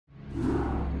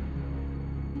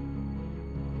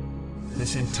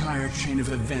This entire chain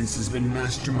of events has been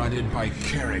masterminded by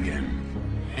Kerrigan,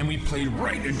 and we played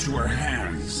right into her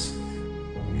hands.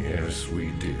 Yes, we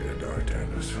did,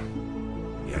 Artanis.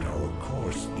 Yet our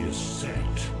course is set,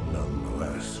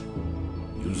 nonetheless.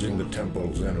 Using the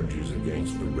Temple's energies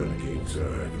against the renegade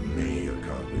Zerg may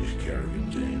accomplish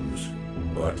Kerrigan's aims,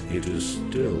 but it is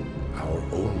still our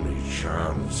only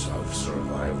chance of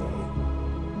survival.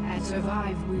 And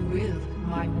survive we will,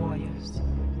 my warriors.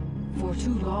 For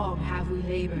too long have we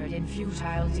labored in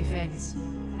futile defense,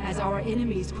 as our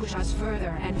enemies push us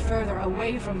further and further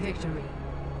away from victory.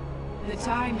 The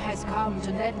time has come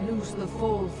to let loose the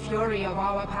full fury of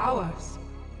our powers.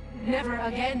 Never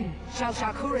again shall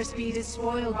Shakuris be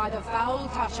despoiled by the foul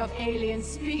touch of alien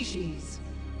species.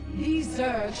 These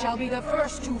Zerg shall be the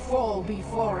first to fall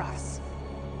before us.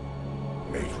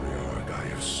 Matriarch, I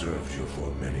have served you for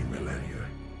many millennia.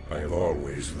 I have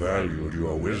always valued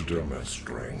your wisdom and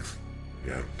strength.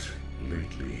 Yet,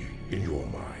 lately, in your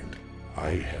mind,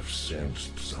 I have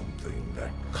sensed something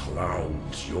that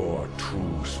clouds your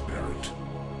true spirit.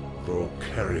 Though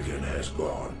Kerrigan has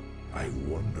gone, I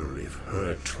wonder if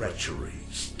her treachery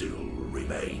still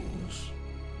remains.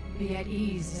 Be at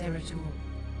ease, Zeratul.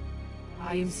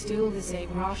 I am still the same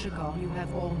Rashagal you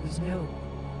have always known.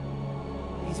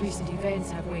 These recent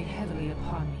events have weighed heavily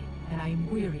upon me, and I am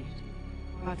wearied.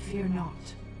 But fear not.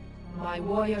 My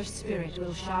warrior spirit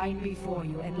will shine before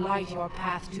you and light your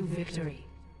path to victory.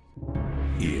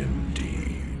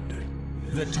 Indeed.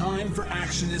 The time for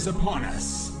action is upon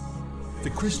us. The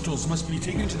crystals must be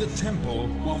taken to the temple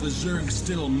while the Zerg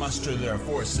still muster their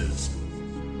forces.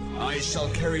 I shall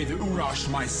carry the Urash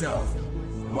myself,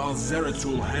 while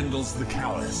Zeratul handles the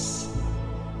Callus.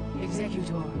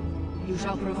 Executor, you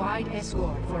shall provide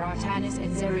escort for Artanis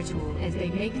and Zeratul as they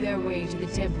make their way to the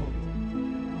temple.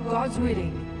 God's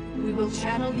willing, we will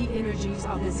channel the energies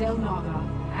of the Zelnaga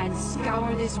and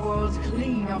scour this world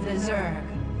clean of the Zerg.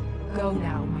 Go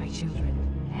now, my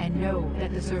children, and know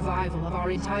that the survival of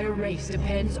our entire race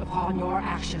depends upon your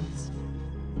actions.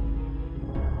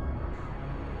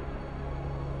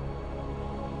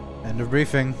 End of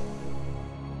briefing.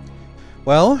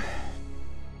 Well,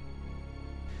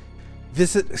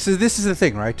 this is the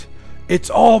thing, right? It's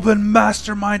all been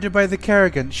masterminded by the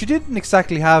Kerrigan. She didn't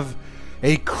exactly have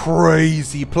a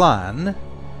crazy plan.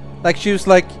 Like, she was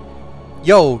like,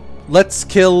 yo, let's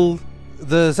kill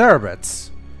the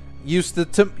Cerebrats. Use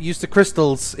the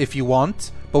crystals if you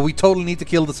want, but we totally need to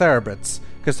kill the Cerebrats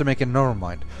because they're making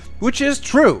Nevermind. Which is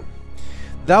true.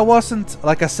 That wasn't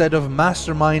like a set of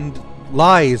mastermind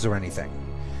lies or anything.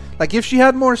 Like, if she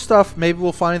had more stuff, maybe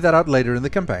we'll find that out later in the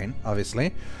campaign,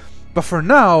 obviously. But for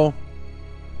now,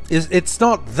 it's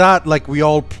not that like we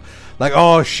all... Like,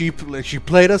 oh, she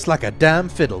played us like a damn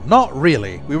fiddle. Not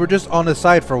really. We were just on his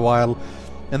side for a while,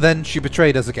 and then she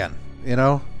betrayed us again. You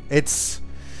know? It's...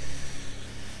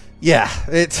 Yeah,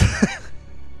 it's...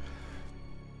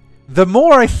 The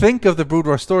more I think of the Brood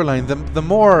War storyline, the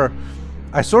more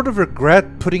I sort of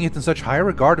regret putting it in such high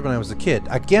regard when I was a kid.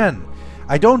 Again,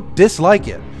 I don't dislike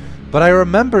it, but I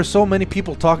remember so many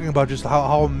people talking about just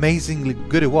how amazingly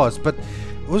good it was, but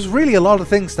it was really a lot of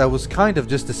things that was kind of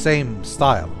just the same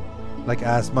style. Like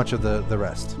as much of the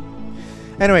rest.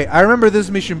 Anyway, I remember this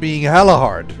mission being hella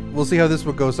hard. We'll see how this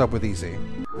one goes up with easy.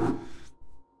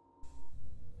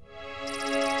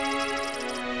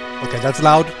 Okay, that's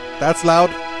loud. That's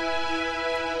loud.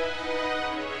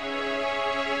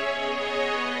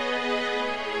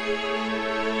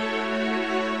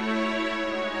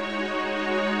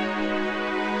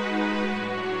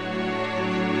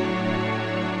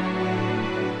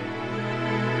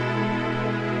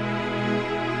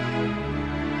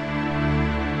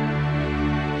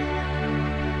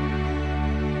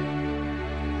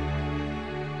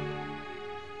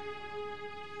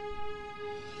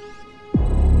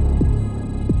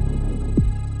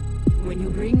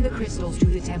 To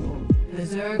the temple, the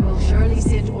Zerg will surely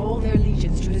send all their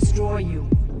legions to destroy you.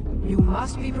 You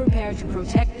must be prepared to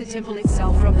protect the temple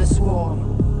itself from the swarm.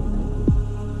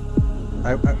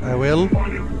 I will.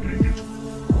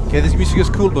 Okay, this music is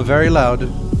cool, but very loud.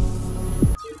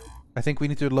 I think we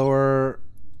need to lower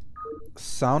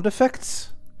sound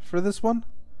effects for this one.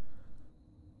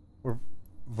 Or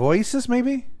voices,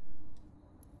 maybe?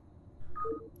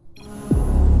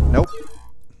 Nope.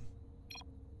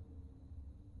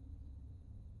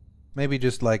 Maybe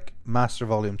just like master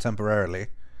volume temporarily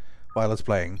while it's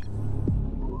playing,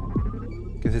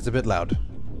 because it's a bit loud.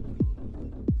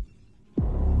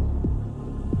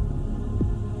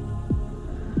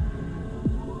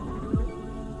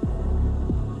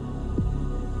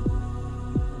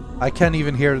 I can't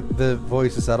even hear the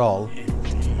voices at all.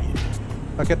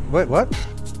 Okay, wait, what?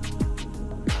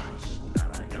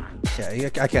 Yeah,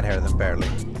 I can hear them barely,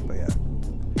 but yeah.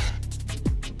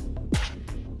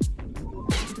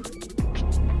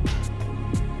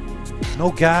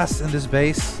 No gas in this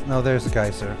base. No, there's a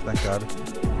geyser, thank God.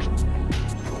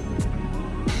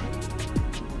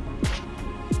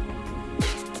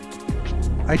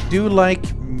 I do like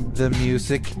the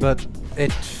music, but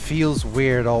it feels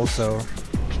weird also.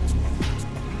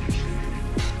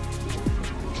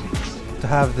 To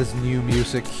have this new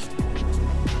music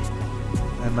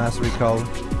and Mass Recall.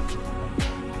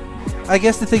 I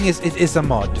guess the thing is, it is a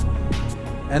mod.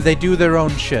 And they do their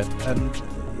own shit, and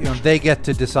you know, they get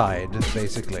to decide,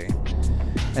 basically.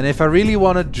 And if I really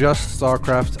wanted just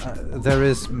Starcraft, there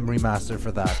is remaster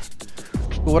for that.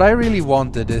 But what I really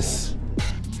wanted is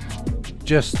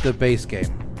just the base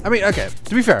game. I mean, okay,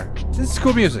 to be fair, this is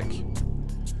cool music.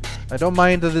 I don't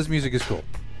mind that this music is cool.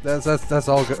 That's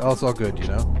all good, also good, you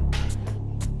know.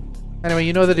 Anyway,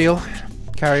 you know the deal,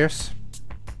 carriers.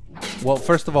 Well,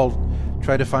 first of all,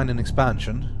 try to find an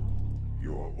expansion.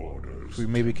 Your orders. We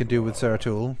maybe can do with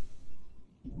Saratul.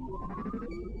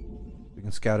 We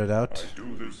can scout it out. I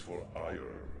do this for ire.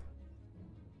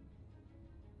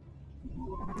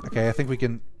 Okay, I think we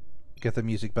can get the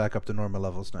music back up to normal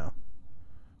levels now.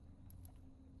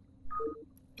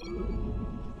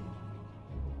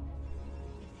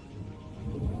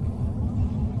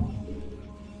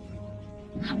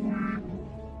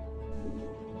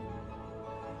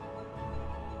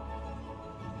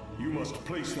 You must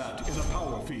place that in a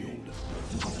power field.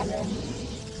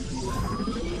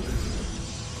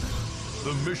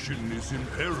 The mission is in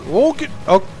error. Okay.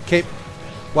 Okay.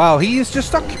 Wow, he is just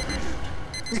stuck.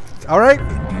 Alright.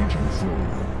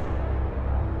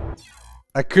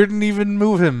 I couldn't even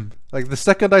move him. Like, the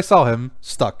second I saw him,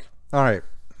 stuck. Alright.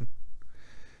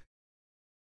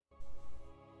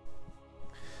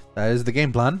 That is the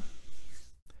game plan.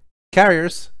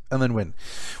 Carriers, and then win.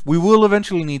 We will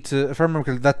eventually need to, if I remember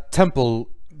correctly, that temple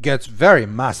gets very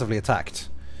massively attacked.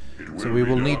 So we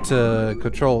will need to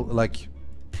control, like,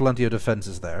 plenty of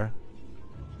defenses there.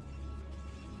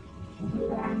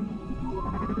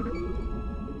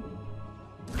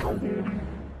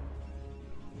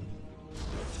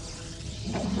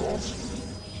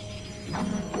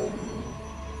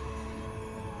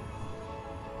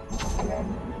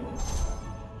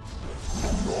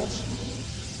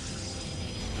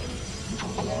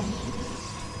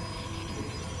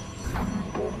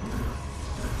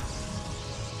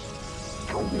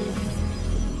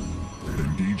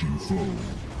 Engaging foe.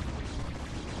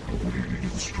 We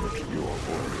instruct your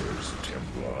orders,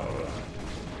 Templar.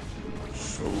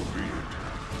 So be it.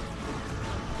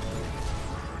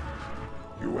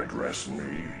 You address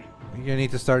me. You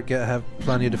need to start have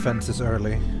plenty of defenses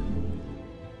early.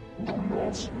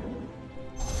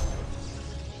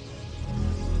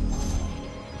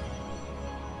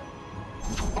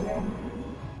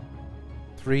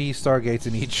 Three Stargates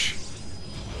in each.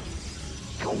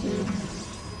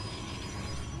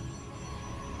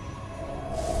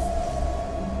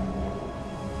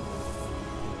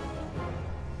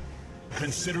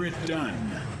 Consider it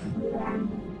done.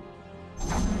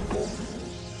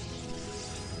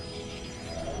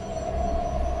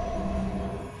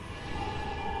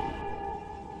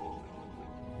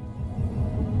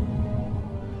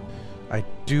 I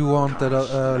do want that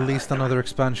at least another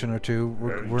expansion or two.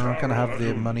 We're not gonna have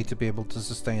the money to be able to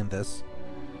sustain this.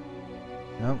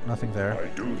 No, nothing there. I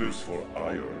do this for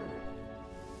ire.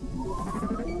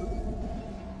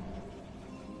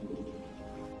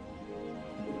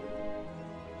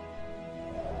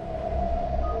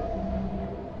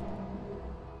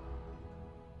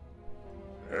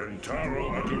 Entaro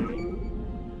Adu.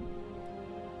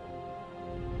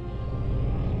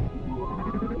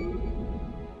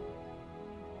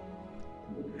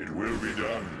 It will be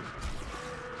done.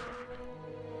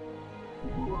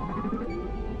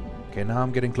 Okay, now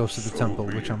I'm getting close to the temple,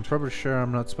 which I'm probably sure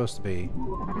I'm not supposed to be.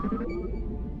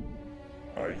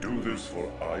 I do this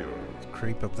for ire.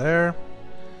 Creep up there.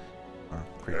 Or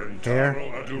creep here.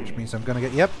 Which means I'm gonna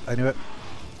get... Yep, I knew it.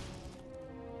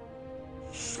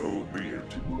 So be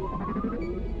it.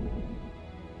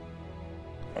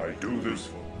 I do this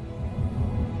for...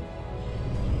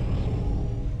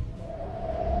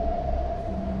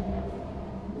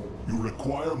 You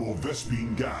require more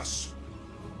Vespine gas.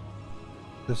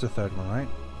 There's a third one, right?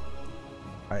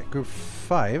 Alright, group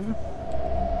 5.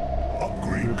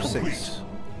 Upgrade Group complete. 6.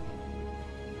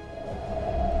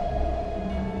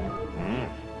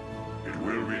 It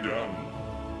will be done.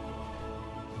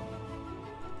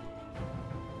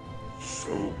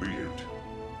 So be it.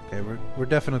 Okay, we're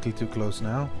definitely too close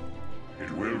now.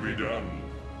 It will be done.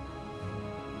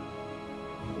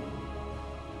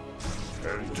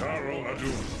 Entaro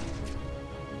Adun.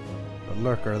 A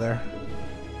lurker there.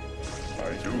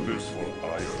 I do this for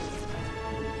Iron.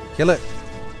 Kill it.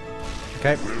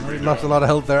 Okay, we lost a lot of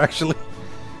health there actually,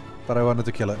 but I wanted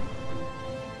to kill it.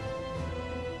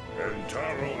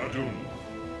 Entaro Adun.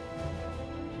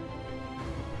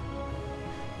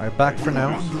 Alright, back for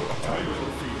now.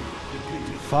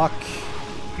 Fuck.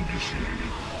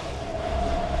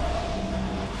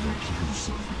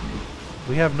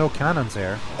 We have no cannons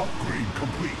here. Upgrade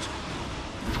complete.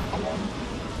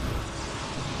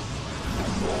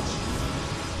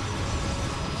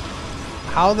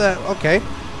 How the... Okay.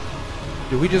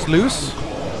 Did we just lose?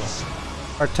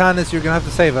 Artanis, you're gonna have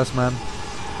to save us, man.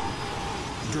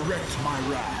 Direct my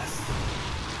wrath.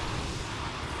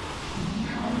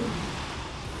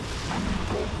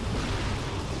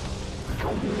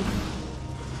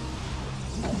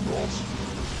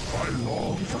 I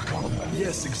long for combat.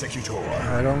 Yes, Executor.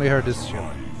 I'd only heard this shit.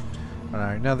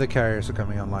 Alright, now the carriers are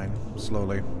coming online,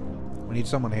 slowly. We need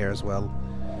someone here as well.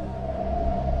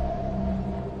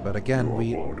 But again,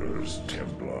 we... Orders,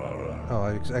 Templar. Oh,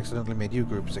 I accidentally made you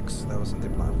Group 6. That wasn't the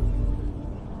plan.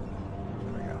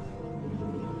 There we go.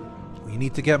 We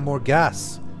need to get more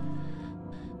gas.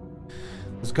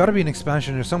 There's gotta be an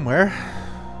expansion here somewhere.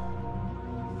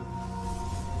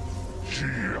 She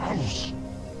house.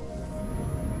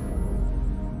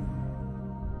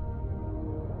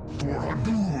 For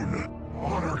Adun,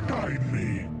 honor guide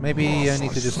me. Maybe I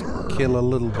need to just kill a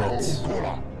little bit.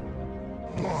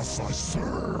 Thus I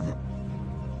serve.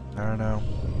 I don't know.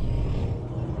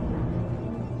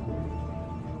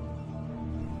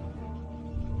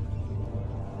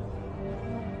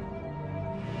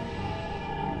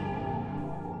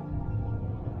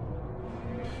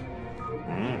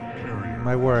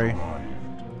 I worry.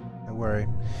 I worry.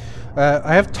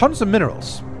 I have tons of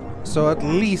minerals, so at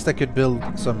least I could build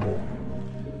some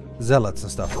zealots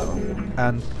and stuff though,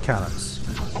 and cannons,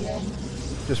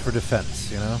 just for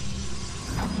defense, you know.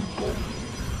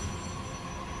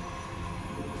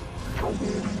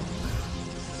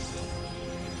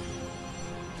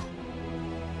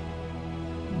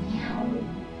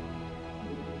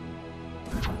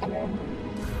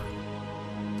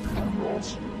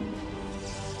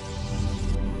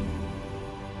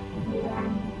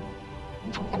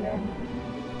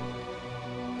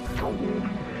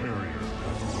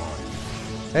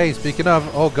 Hey, speaking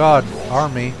of, oh god,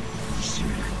 army.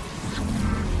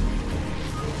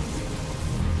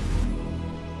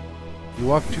 You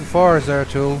walk too far,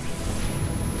 Zeratul.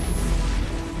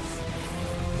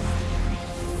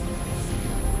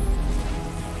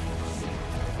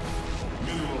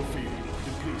 Mineral field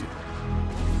depleted.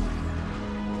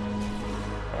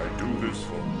 I do this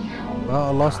for Well,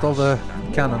 I lost all the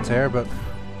cannons here, but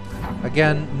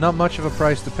again, not much of a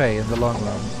price to pay in the long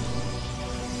run.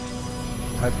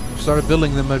 I started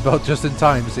building them about just in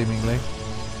time, seemingly.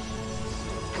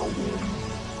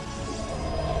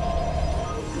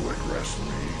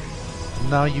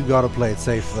 Now you gotta play it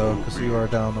safe though, because you are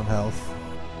down on health.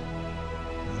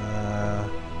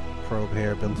 Probe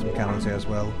here, build some cannons here as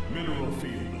well. Mineral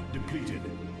field depleted.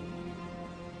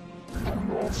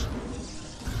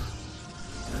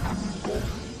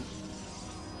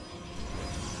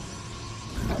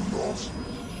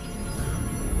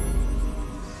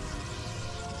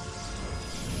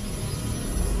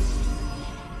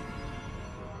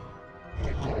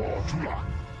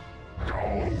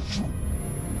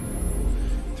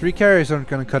 Three carriers aren't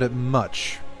gonna cut it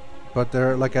much, but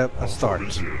they're like a start.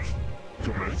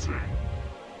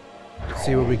 Let's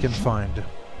see what we can find.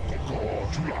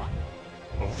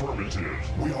 Affirmative.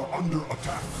 We are under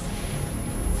attack.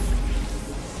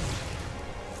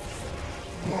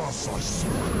 Thus I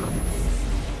serve.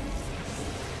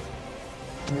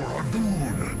 For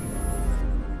Adun.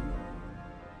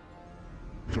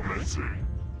 Commencing.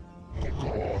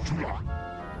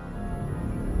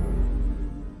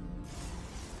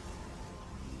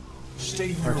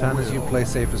 State your Artanis, you will. play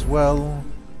safe as well.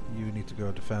 You need to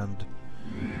go defend.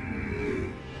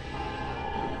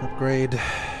 Upgrade.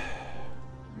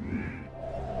 With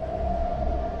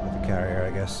the carrier,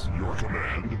 I guess. Your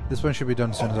command. This one should be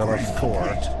done as soon as I have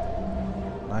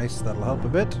 4. Nice, that'll help a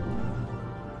bit.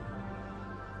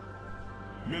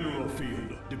 Mineral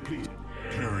field depleted.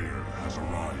 Carrier has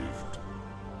arrived.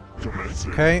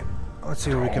 Commencing. Okay, let's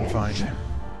see what we can find.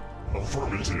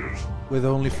 Affirmative. With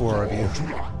only 4 of you.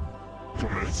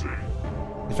 Commencing.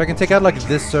 If I can take out like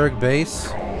this Zerg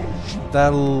base,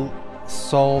 that'll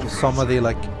solve some of the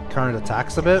like current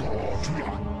attacks a bit.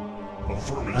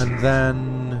 And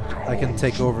then I can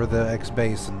take over the X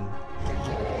base and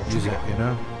use it, you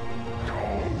know?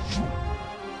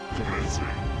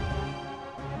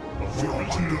 We are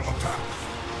under attack.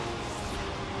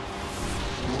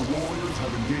 Your warriors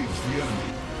have engaged the enemy.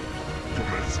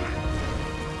 Commencing.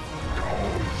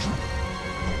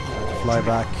 Fly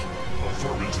back.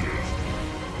 Affirmative.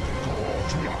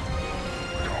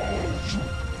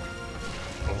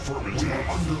 Affirmative. We are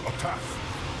under attack.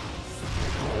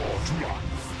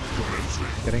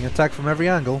 Commencing. Getting attacked from every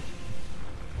angle.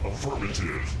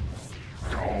 Affirmative.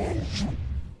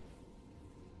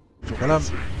 Kill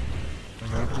him.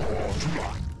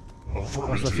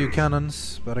 Lost a few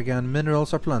cannons, but again,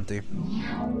 minerals are plenty.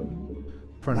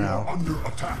 For We are now. under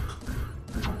attack.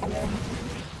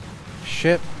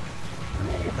 Shit.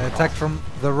 They attacked from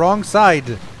the wrong side.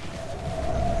 Is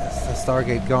the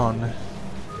Stargate gone?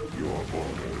 Your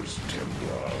orders,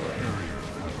 Templar.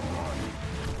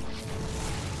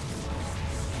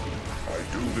 I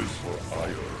do this for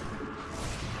ire.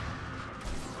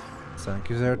 Thank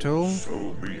you, Zeratul.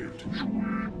 So be it.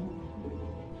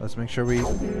 Let's make sure we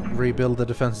rebuild the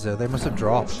defenses there. They must have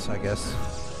dropped, I guess.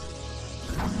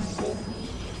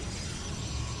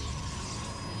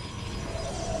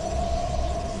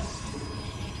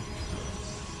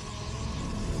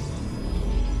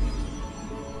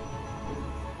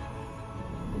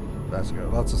 That's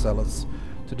good. Lots of zealots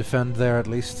to defend there at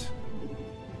least.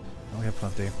 Oh, we have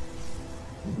plenty.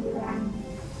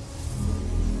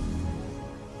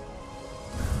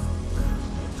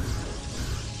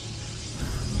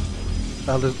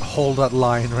 I'll just hold that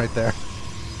line right there.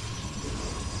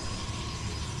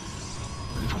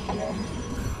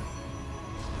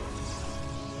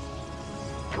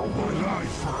 My life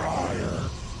for ire.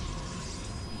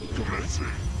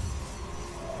 Commencing.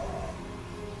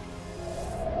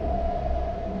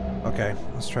 Okay,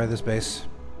 let's try this base.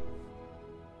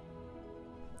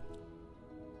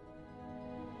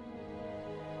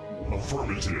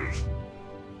 Affirmative.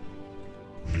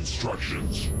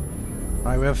 Instructions.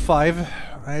 Alright, we have 5.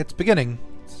 It's beginning.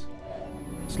 It's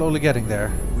slowly getting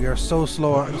there. We are so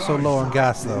slow, so low on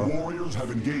gas though. Your warriors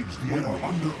have engaged the enemy. We are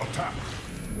under attack.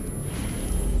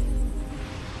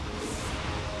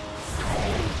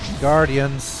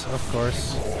 Guardians, of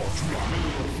course.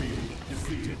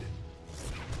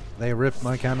 They ripped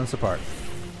my cannons apart.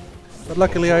 But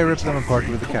luckily I ripped them apart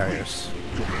with the carriers.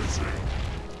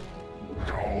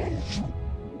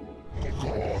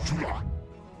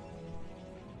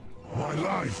 My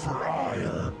life for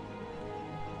ire.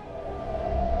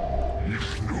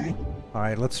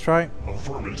 Alright, let's try.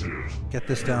 Affirmative. Get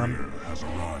this down. Has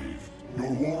arrived.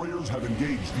 Your warriors have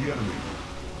engaged the enemy.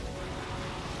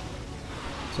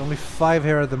 It's only 5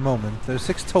 here at the moment. There's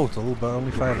 6 total, but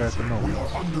only 5 here at the We moment.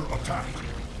 are under attack.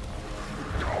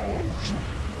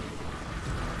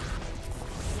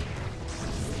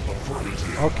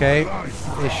 Affirmative. Okay,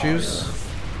 issues.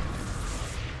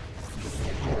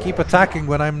 I keep attacking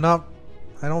when I'm not...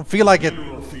 I don't feel like it.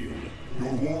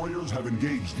 Your warriors have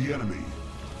engaged the enemy.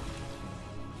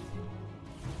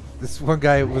 This one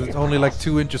guy with only like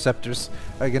 2 interceptors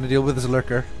are gonna deal with this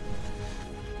lurker.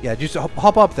 Yeah, just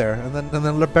hop up there and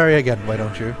then bury again. Why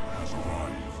don't you? Has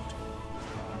arrived.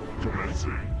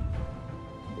 Commencing.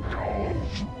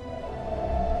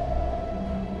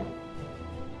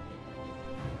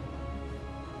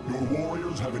 Your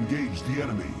warriors have engaged the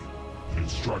enemy.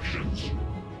 Instructions.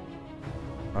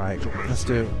 All right, let's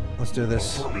do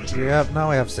this. Now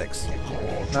we have 6.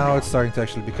 Now it's starting to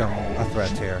actually become a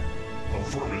threat here.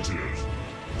 Affirmative.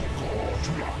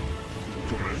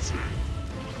 Commencing.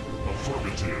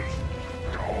 Affirmative.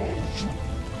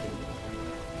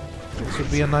 This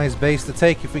would be a nice base to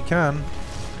take if we can.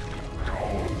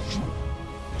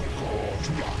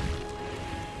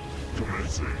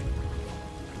 Commencing.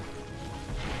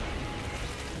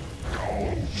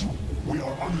 We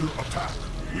are under attack.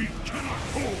 We cannot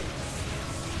hold.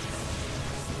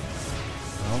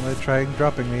 Well, they're trying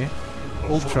dropping me.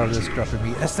 Ultra is dropping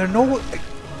me. Is there no...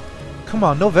 Come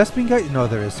on, no Vespene guy? No,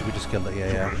 there is. We just killed it.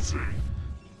 Yeah, yeah.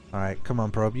 Alright, come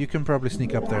on, Probe. You can probably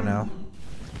sneak up there now.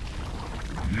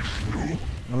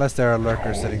 Unless there are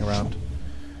lurkers sitting around.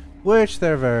 Which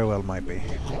there very well might be.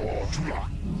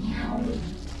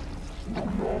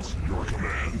 Your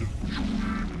command.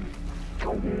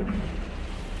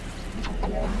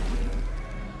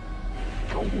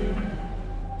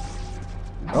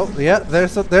 Oh, yeah,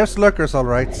 there's lurkers,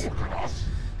 alright.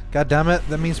 God damn it,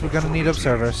 that means we're gonna need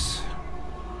observers.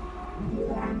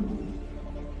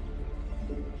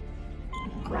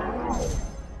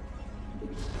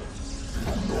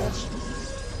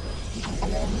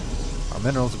 Our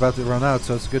minerals about to run out,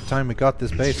 so it's a good time we got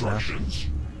this base now.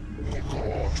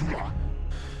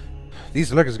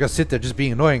 These lurkers are gonna sit there just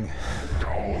being annoying.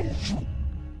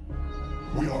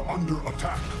 We are under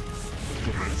attack.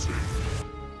 Commencing.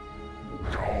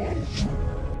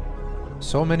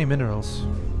 So many minerals.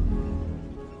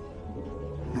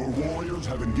 Your warriors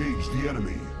have engaged the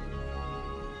enemy.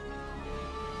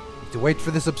 To wait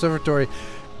for this observatory.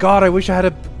 God, I wish I had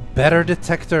a better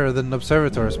detector than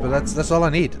observators, but that's all I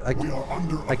need.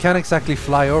 I can't exactly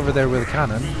fly over there with a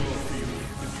cannon.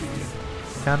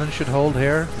 Cannon should hold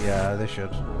here. Yeah, they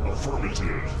should.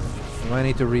 We might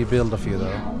need to rebuild a few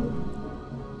though.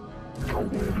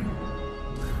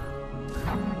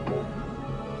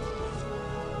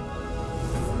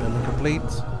 Building complete.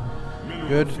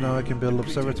 Good, now I can build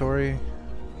observatory.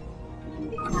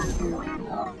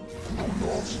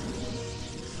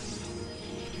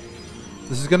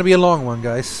 This is gonna be a long one,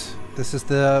 guys. This is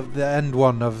the end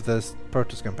one of this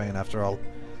Protoss campaign after all.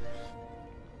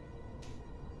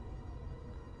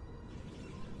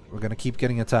 We're gonna keep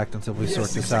getting attacked until we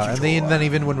sort this out. And then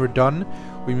even when we're done,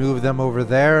 we move them over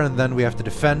there and then we have to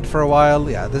defend for a while.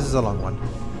 Yeah, this is a long one.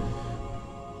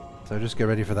 So just get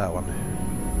ready for that one.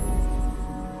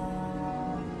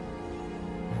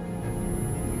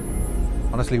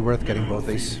 Honestly, worth getting both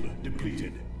these.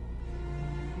 Depleted.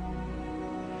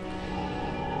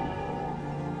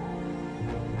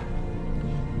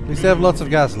 At least they have lots of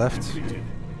gas left.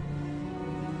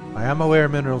 I am aware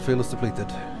mineral field is depleted.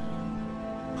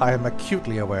 I am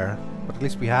acutely aware, but at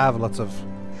least we have lots of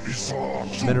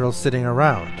minerals sitting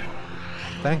around.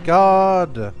 Thank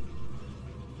God!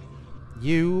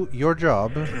 Your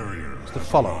job is to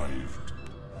follow.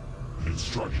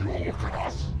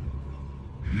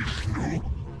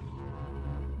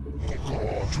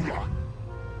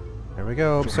 Here we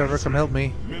go, observer, come help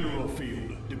me. Mineral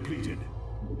field depleted.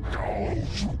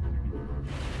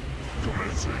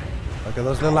 Look at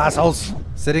those little assholes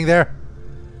sitting there.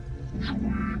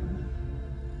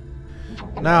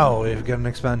 Now we've got an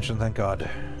expansion, thank God.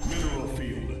 Mineral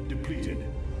field depleted.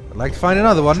 I'd like to find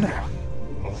another one,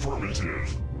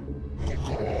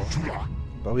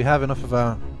 but we have enough of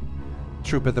a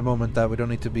troop at the moment that we don't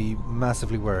need to be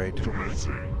massively worried.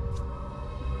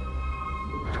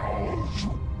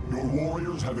 Your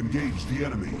warriors have engaged the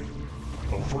enemy.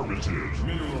 Affirmative.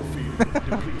 Mineral field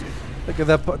depleted. Look at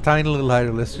that tiny little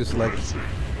hydralisk just like,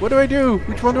 what do I do?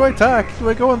 Which one do I attack? Do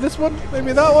I go on this one?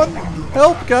 Maybe that one?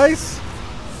 Help, guys!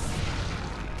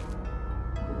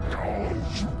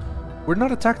 We're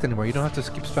not attacked anymore. You don't have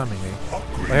to keep spamming me. Oh,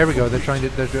 here we go. They're trying to.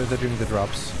 They're doing the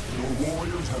drops. Your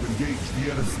warriors have engaged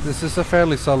the enemy. This is a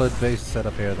fairly solid base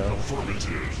setup here, though.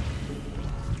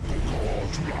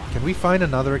 Can we find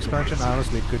another expansion? I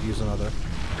honestly could use another.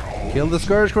 Kill the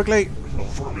Scourge quickly!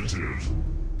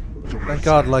 Thank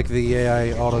God, like the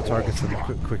AI auto targets them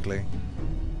quickly.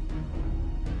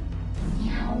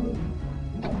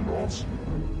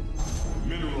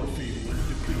 Mineral field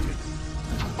depleted.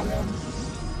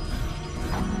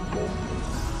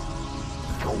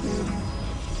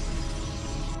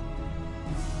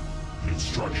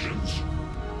 Instructions.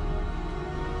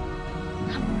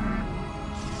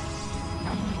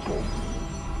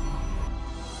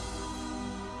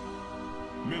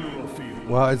 Mineral field.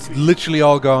 Well, it's literally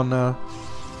all gone now.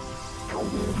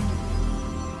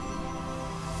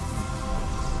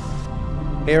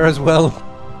 Here as well.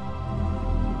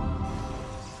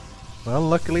 Well,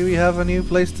 luckily we have a new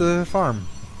place to farm.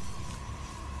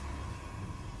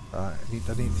 I need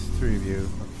 3 of you.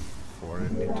 4, I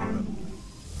didn't need 2.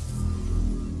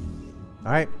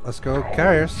 Alright, let's go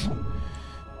carriers.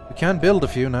 We can build a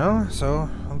few now, so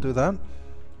I'll do that.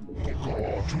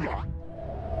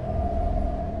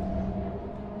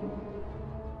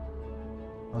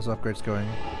 How's upgrades going?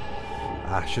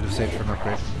 Ah, should have saved for an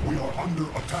upgrade. We are under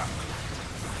attack.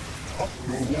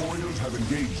 Your warriors have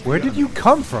engaged. Where did you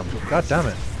come from? God damn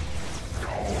it.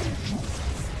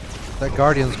 That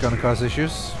Guardian's gonna cause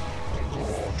issues.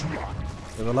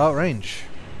 They will outrange.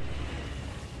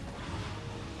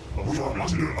 We are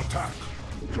under attack.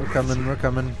 We're coming, we're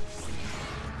coming.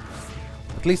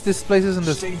 At least this place isn't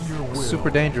as super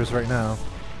dangerous right now.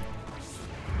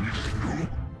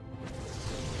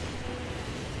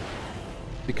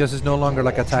 Because it's no longer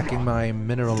like attacking my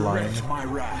mineral line.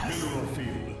 Mineral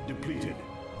field depleted.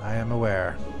 I am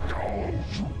aware.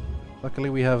 Luckily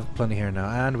we have plenty here now,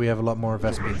 and we have a lot more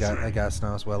Vespi gas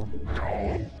now as well.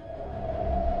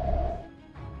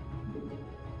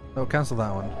 No, cancel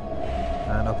that one.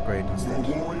 And upgrade instead.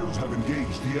 Your warriors have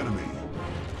engaged the enemy.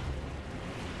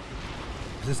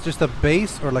 Is this just a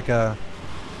base, or like a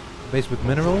base with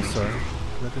minerals, or?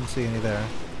 I didn't see any there.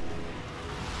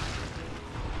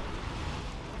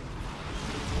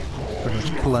 Pretty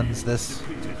much cleanse this.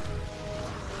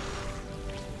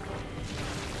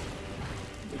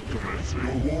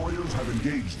 Your warriors have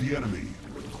engaged the enemy.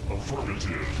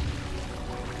 Affirmative.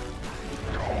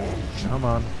 Come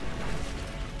on.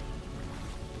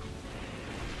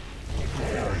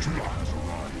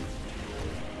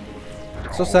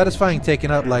 So satisfying taking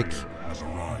out like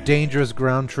dangerous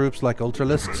ground troops like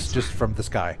Ultralisks just from the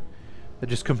sky. They're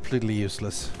just completely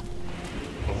useless.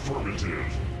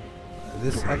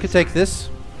 This I could take this.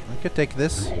 I could take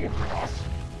this.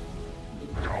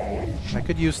 I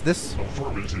could use this. Your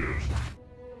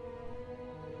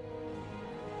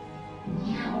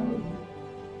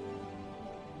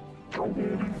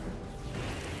command.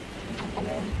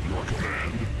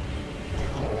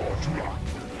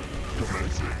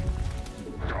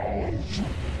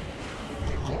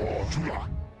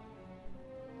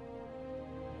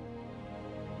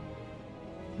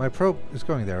 My probe is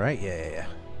going there, right? Yeah.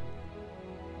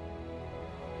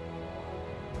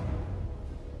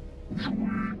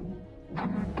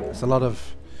 There's a lot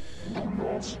of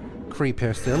creep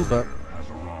here still, but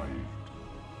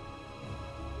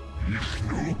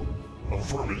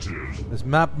Affirmative. this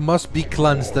map must be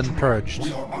cleansed and purged.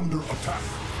 We are under attack.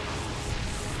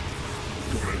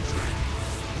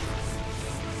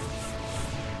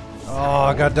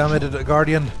 Oh, goddammit, a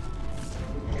Guardian.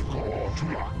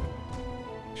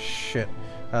 Shit.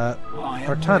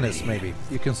 Artanis, maybe.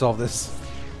 You can solve this.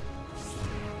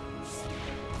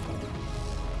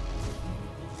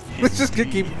 Let's just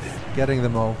keep getting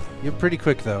them all. You're pretty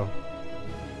quick, though.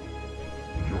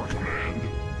 Your command.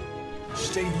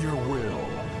 State your will.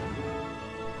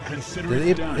 Consider Did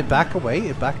it done. it back away?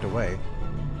 It backed away.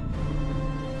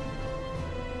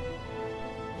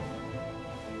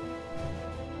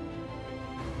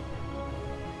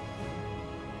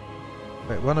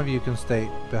 Wait, one of you can stay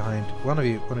behind. One of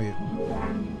you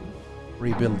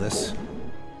rebuild this.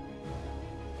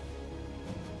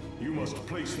 You must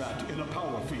place that in a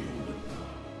power field.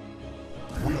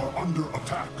 We are under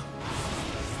attack.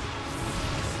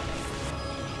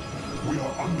 We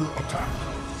are under attack.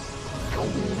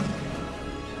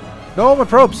 No, my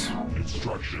probes!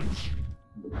 Instructions.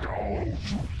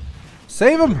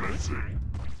 Save him!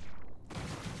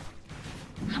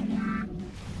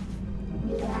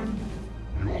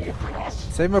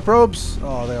 Save my probes!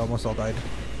 Oh, they almost all died.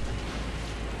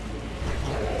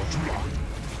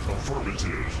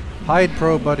 Affirmative. Hide,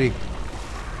 probe, buddy.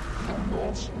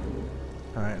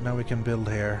 Alright, now we can build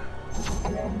here.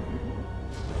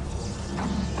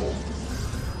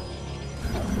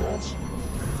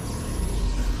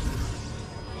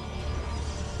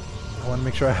 I want to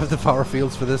make sure I have the power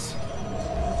fields for this.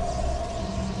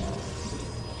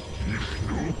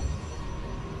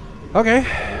 Okay,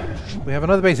 we have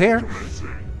another base here.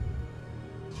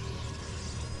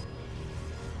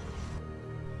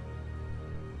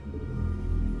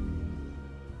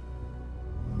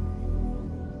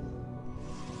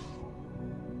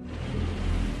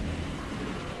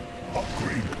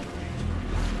 Upgrade.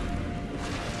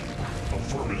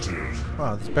 Affirmative.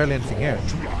 Wow, there's barely anything here.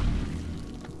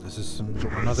 This is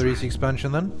another easy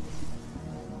expansion then.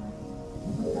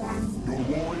 Your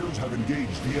warriors have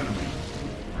engaged the enemy.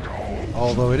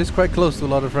 Although it is quite close to a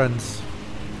lot of friends.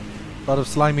 A lot of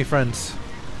slimy friends.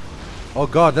 Oh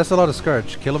god, that's a lot of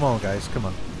Scourge. Kill them all, guys. Come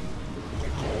on.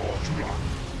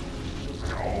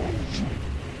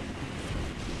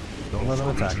 Don't let them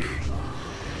attack.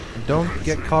 And don't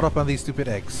get caught up on these stupid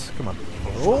eggs. Come on.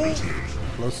 Oh!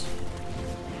 Close.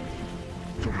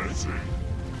 Commencing.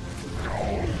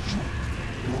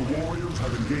 Your warriors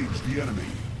have engaged the enemy.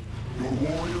 Your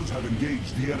warriors have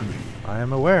engaged the enemy. I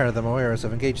am aware the warriors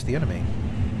have engaged the enemy.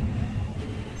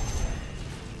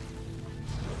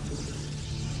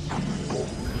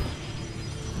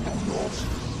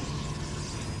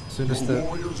 As soon as the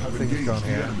thing is gone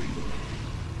here.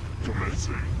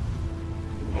 Commencing.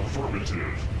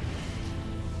 Affirmative.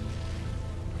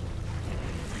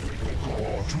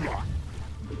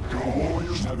 Your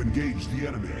warriors have engaged the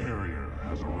enemy. Carrier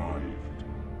has arrived.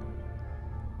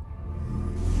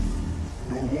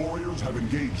 Your warriors have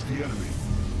engaged the enemy.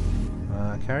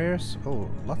 Carriers? Oh,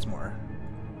 lots more.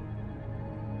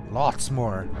 Lots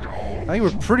more. I think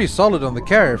we're pretty solid on the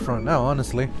carrier front now,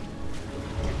 honestly.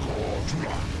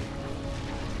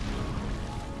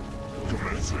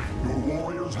 Your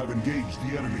warriors have engaged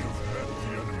the enemy.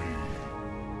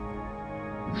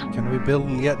 Can we build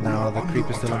yet now? The creep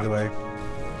is still in the way.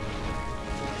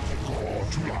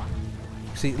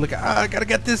 See, look, gotta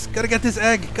get this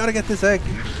egg, gotta get this egg.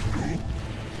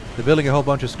 They're building a whole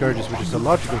bunch of Scourges, which is a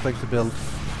logical thing to build.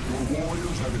 Your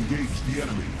warriors have engaged the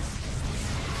enemy.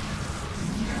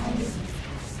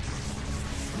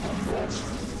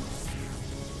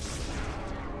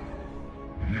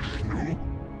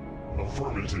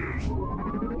 Affirmative.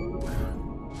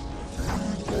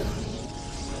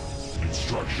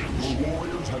 instructions. Your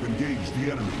warriors have engaged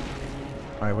the enemy.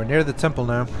 Alright, we're near the temple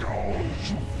now.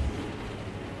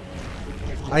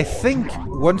 I think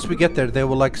once we get there, they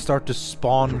will like start to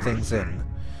spawn things in.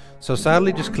 So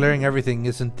sadly, just clearing everything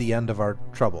isn't the end of our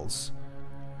troubles.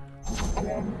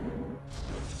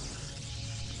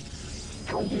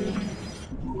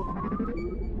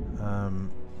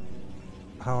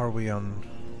 How are we on?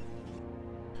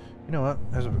 You know what?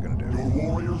 Here's what we're gonna do. Your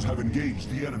warriors have engaged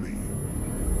the enemy.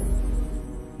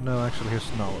 No, actually, here's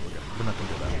not what we're not gonna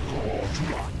do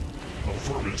that.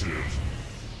 Affirmative.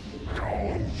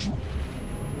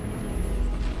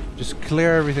 Just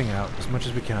clear everything out as much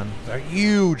as we can. It's a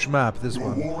huge map, this Your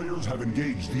one. warriors have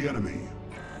engaged the enemy.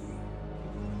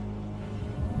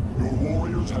 Your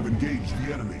warriors have engaged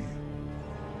the enemy.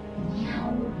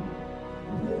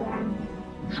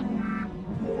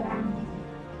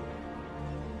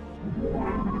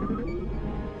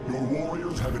 Your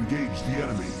warriors have engaged the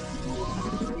enemy.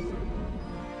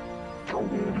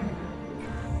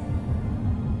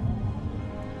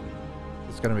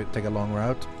 It's gonna take a long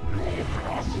route.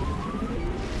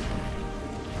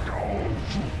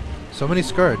 So many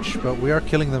Scourge, but we are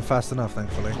killing them fast enough,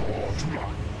 thankfully.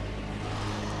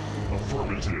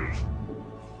 Affirmative.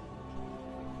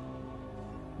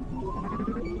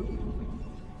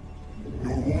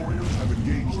 Your warriors have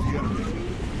engaged the enemy.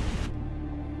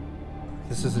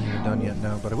 This isn't even done yet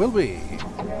now, but it will be.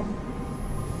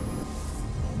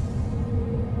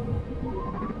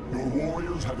 Your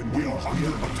warriors have engaged the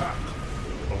attack.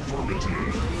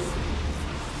 Affirmative.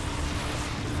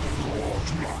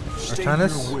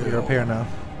 Artanis, you're up here now.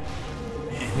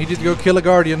 Need you to go kill a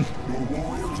Guardian. Your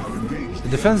warriors have engaged The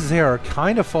defenses here are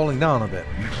kind of falling down a bit.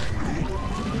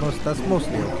 That's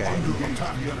mostly okay.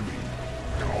 attack the enemy.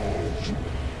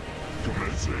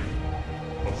 Commencing.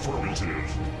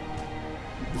 Affirmative.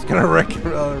 It's gonna wreck,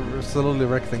 slowly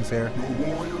wreck things here.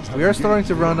 Your warriors have We are starting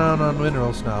to engaged run out on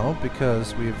minerals now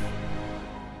because we've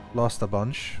lost a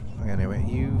bunch. Anyway,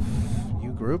 you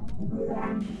group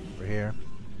over here,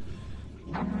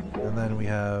 and then we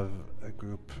have a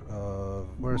group of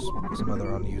where's some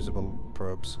other unusable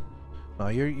probes. No,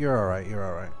 you're all right. You're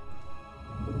all right.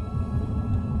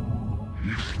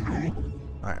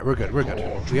 All right, we're good. We're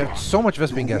good. We have so much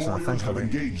Vespene gas now, warriors have thankfully.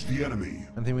 engaged the enemy.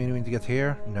 Anything we need to get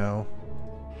here? No.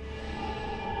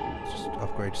 Just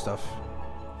upgrade stuff.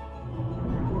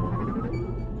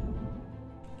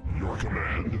 Your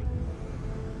command.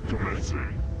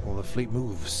 Commencing. Well, the fleet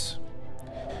moves.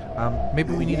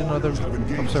 Maybe we need another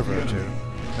observer or two.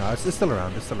 No, it's still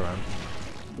around. It's still around.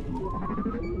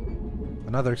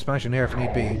 Another expansion here if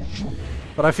need be.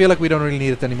 But I feel like we don't really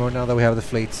need it anymore now that we have the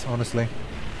fleets, honestly.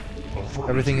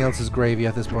 Everything else is gravy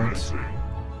at this point.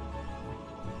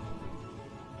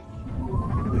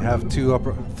 We have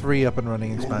three up and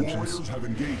running expansions Warriors have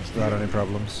engaged the without any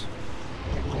problems.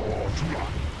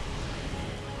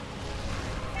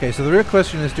 Okay, so the real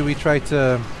question is, do we try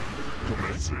to...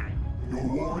 Commencing. Your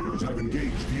warriors have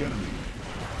engaged the enemy.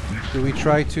 Do we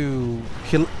try to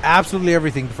kill absolutely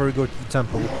everything before we go to the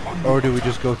temple? Or do we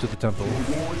just go to the temple? Your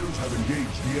warriors have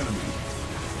engaged the enemy.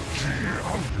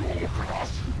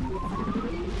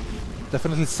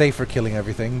 Definitely safer killing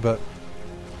everything, but...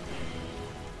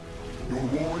 Your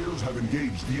warriors have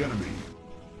engaged the enemy.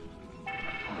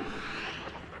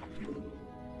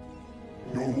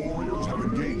 Your warriors have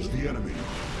engaged the enemy.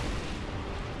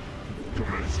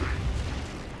 Commencing.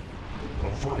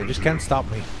 They just can't stop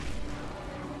me.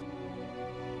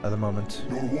 At the moment.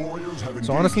 Your warriors have engaged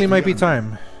So honestly, it might be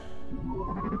time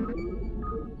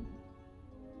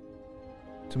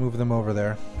to move them over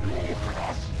there.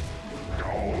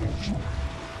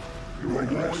 Your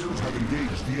warriors have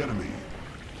engaged the enemy.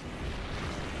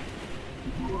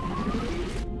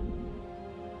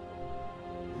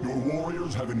 Your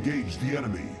warriors have engaged the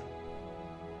enemy.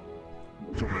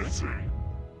 Commencing.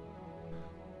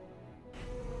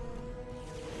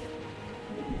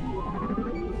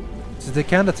 Since they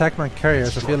can't attack my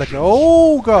carriers, I feel like...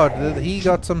 Oh god! He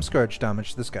got some Scourge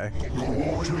damage, this guy. Your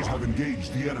warriors have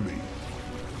engaged the enemy.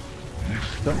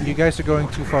 You guys are going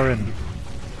too far in.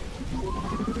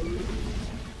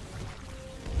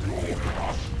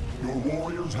 Your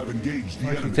warriors have engaged the I'm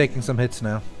actually enemy. taking some hits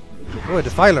now. Oh, a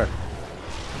Defiler!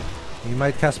 He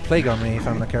might cast Plague on me if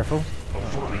I'm not careful.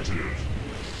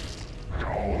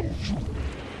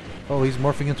 Oh, he's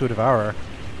morphing into a Devourer.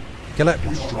 Kill it!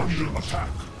 Under attack.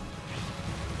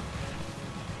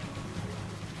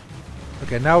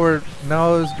 Okay, now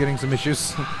it's getting some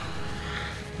issues.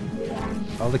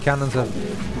 All the cannons are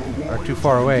too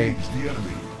far away. Engaged the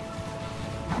enemy.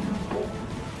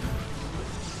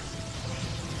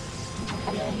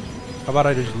 How about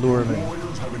I just lure him in?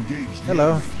 Warriors have engaged the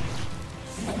Hello. enemy.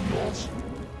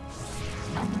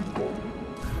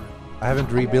 I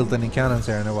haven't rebuilt any cannons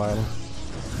here in a while.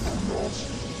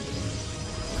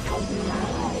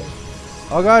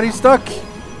 Oh god, he's stuck!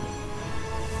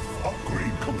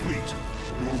 Upgrade complete.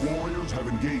 Your warriors have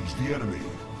engaged the enemy.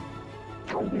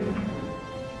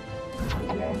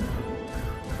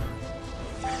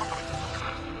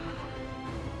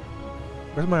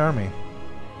 Where's my army?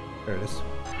 There it is.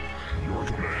 Your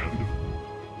command.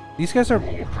 These guys are...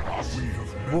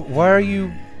 Why are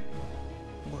you...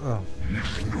 Oh.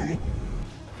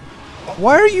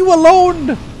 Why are you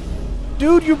alone?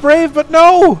 Dude, you brave, but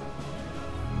no!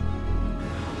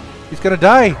 He's gonna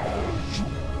die.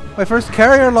 My first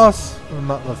carrier loss. Well,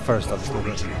 not the first,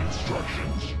 obviously.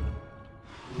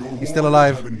 But he's still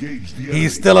alive.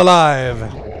 He's still alive.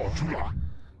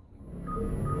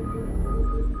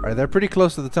 Alright, they're pretty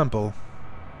close to the temple.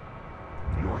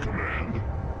 Your command.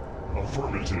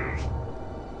 Affirmative.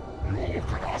 Your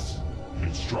class.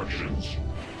 Instructions.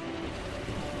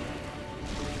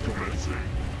 Commencing.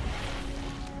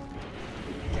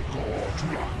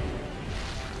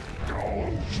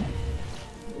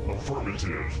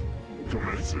 Affirmative.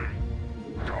 Commencing.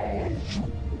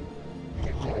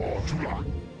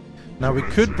 Now we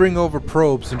could bring over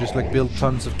probes and just like build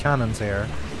tons of cannons here.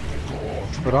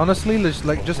 But honestly,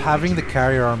 just having the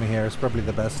carrier army here is probably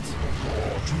the best.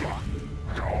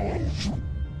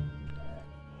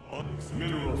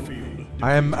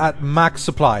 I am at max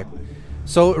supply.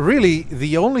 So really,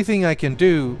 the only thing I can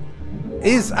do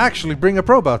is actually bring a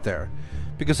probe out there.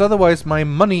 Because otherwise my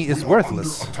money is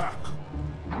worthless.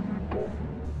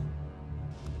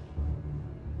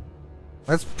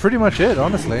 That's pretty much it,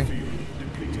 honestly.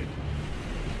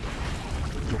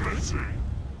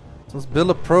 So let's build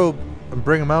a probe and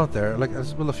bring them out there. Like,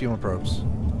 let's build a few more probes.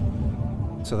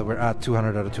 So that we're at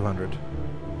 200 out of 200.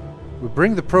 We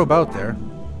bring the probe out there.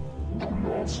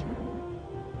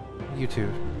 You too.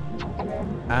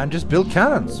 And just build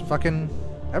cannons. Fucking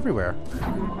everywhere.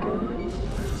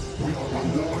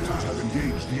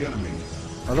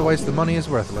 Otherwise the money is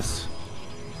worthless.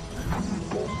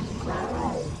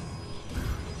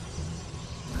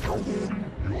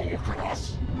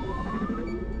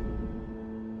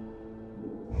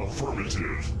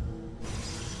 Affirmative.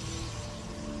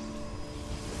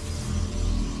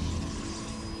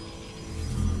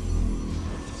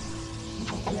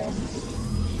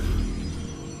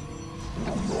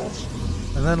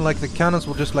 And then like the cannons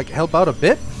will just like help out a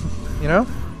bit, you know?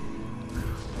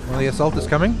 When the assault is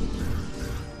coming.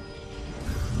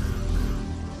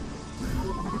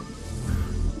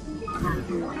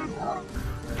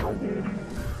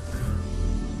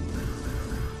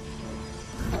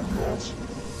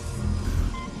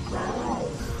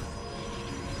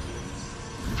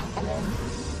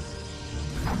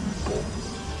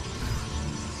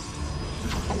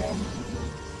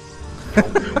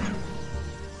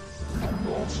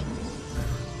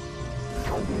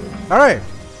 Alright,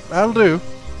 that'll do.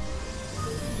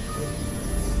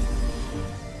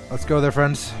 Let's go there,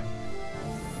 friends.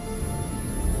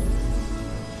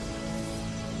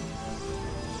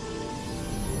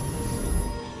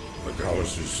 The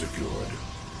palace is secured.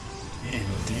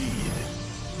 Indeed.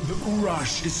 The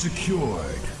Urash is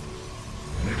secured.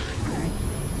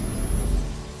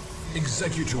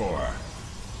 Executor.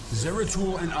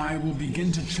 Zeratul and I will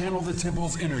begin to channel the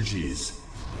temple's energies.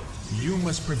 You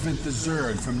must prevent the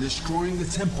Zerg from destroying the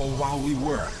temple while we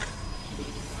work.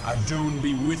 Adon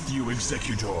be with you,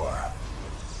 Executor.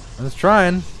 I'm just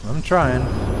trying. I'm trying.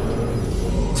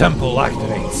 Temple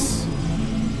activates.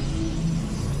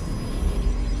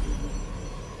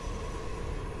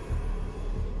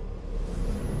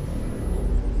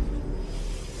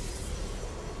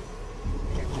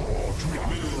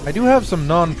 I do have some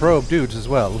non-probe dudes as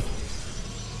well.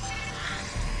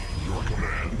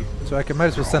 So I might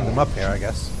as well send them up here, I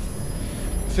guess.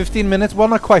 15 minutes? Well,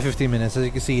 not quite 15 minutes. As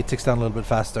you can see, it ticks down a little bit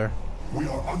faster. We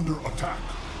are under attack.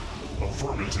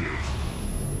 Affirmative.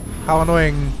 How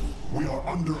annoying. We are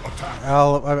under attack.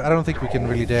 I don't think we can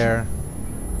really dare.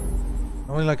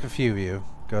 Only like a few of you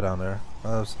go down there.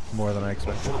 Well, that was more than I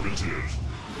expected. Affirmative.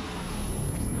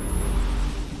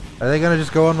 Are they gonna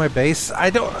just go on my base? I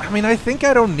mean, I think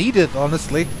I don't need it,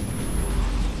 honestly.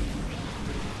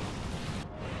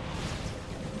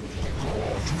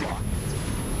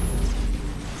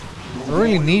 I don't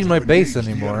really need my base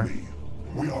anymore.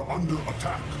 We are under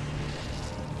attack.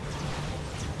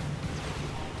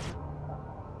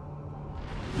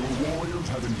 Your warriors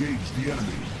have engaged the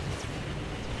enemy.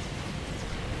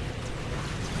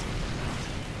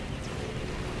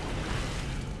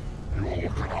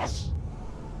 Your class.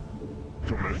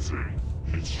 Commencing.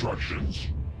 Instructions.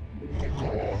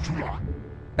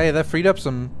 Hey, that freed up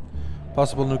some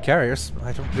possible new carriers.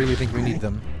 I don't really think we need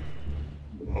them.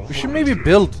 We should maybe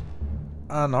build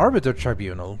an Arbiter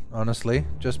Tribunal, honestly,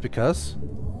 just because.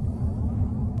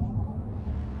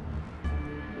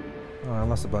 Oh, I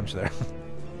lost a bunch there.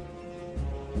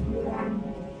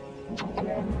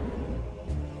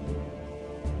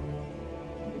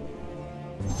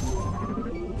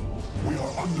 We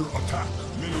are under attack.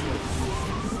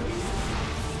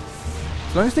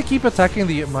 As long as they keep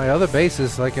attacking my other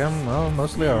bases, like I'm well,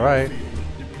 mostly alright.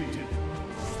 Depleted.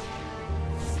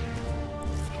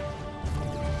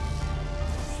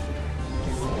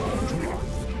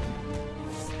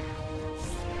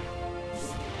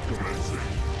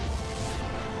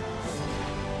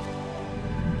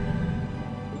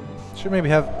 Should maybe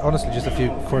have, honestly, just a few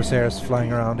Corsairs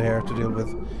flying around here to deal with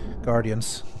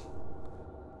Guardians.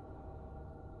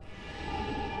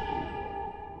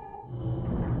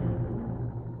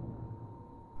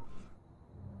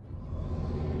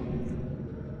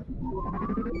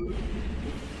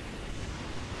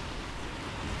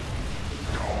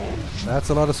 That's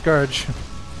a lot of Scourge.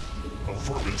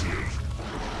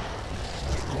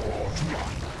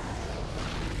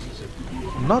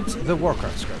 Not the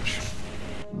Warcraft Scourge.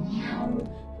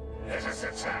 Let us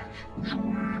attack.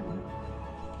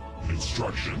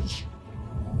 Instructions.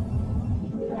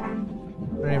 I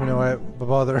don't even know why I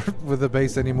bother with the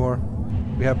base anymore.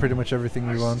 We have pretty much everything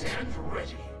we want. Stand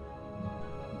ready.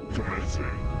 Commencing.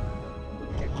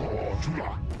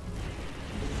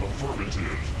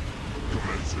 Affirmative.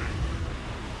 Commencing.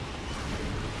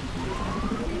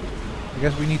 I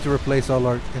guess we need to replace all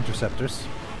our interceptors.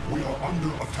 We are under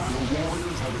attack. The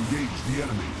warriors have engaged the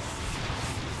enemy.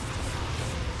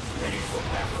 Ready for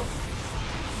battle.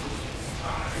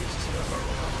 Eyes to the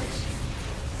horizon.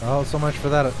 Oh, so much for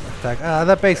that attack. Ah,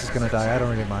 that base is gonna die. I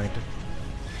don't really mind.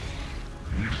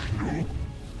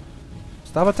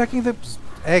 Stop attacking the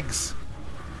eggs.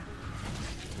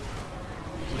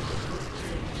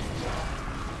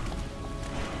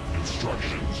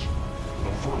 Instructions.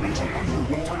 Affirmative.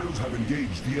 The warriors have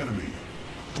engaged the enemy.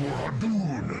 For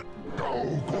Hadun. Thou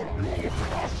got your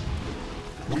path.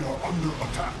 We are under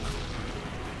attack.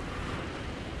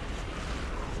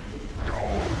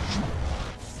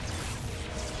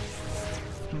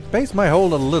 Base might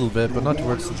hold a little bit, but not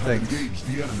towards the Warriors have things. engaged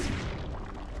the enemy.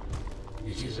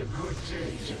 It is a good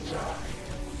day to die.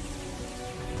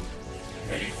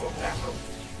 Ready for battle.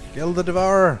 Kill the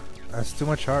Devourer. That's too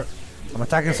much heart. I'm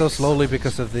attacking so slowly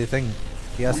because of the thing.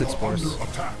 The acid We are spores. under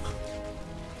attack.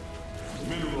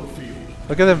 Mineral field.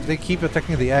 Look at them. They keep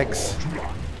attacking the eggs.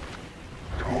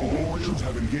 The warriors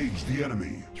have engaged the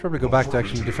enemy. Should probably go back to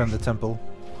actually defend the temple.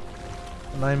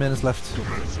 9 minutes left.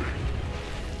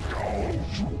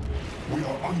 We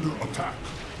are under attack.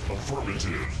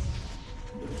 Affirmative.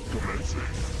 Commencing.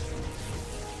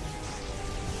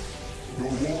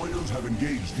 Your warriors have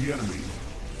engaged the enemy.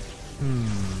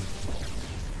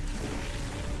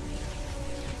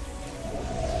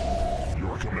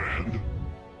 Your command.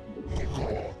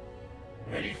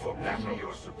 Ready for battle.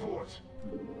 Your support.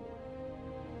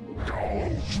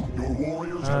 Your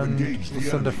warriors have And engaged we'll the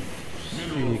send a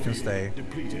enemy. you can stay.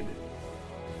 Depleted.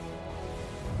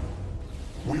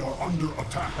 We are under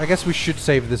attack. I guess we should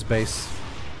save this base.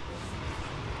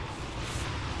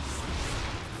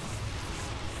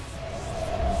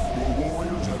 Your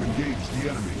warriors have engaged the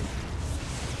enemy.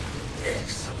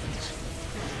 Excellent.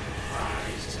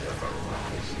 Rise to the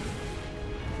horizon.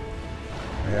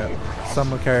 Yeah,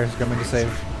 some carriers coming to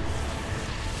save.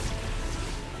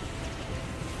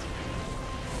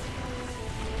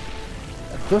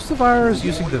 Those Devourers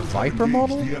using the Viper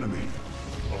model? Engaged the enemy.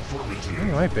 Affirmative.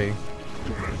 It might be.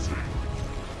 Commencing.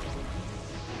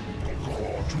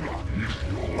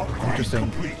 Upgrade Interesting.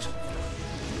 complete.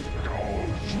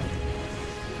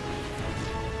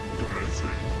 Commencing.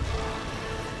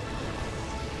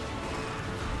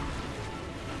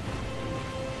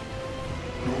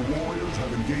 Your warriors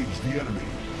have engaged the enemy.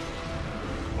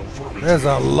 Affirmative. There's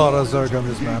a lot of Zerg on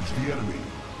this map. Engaged the enemy.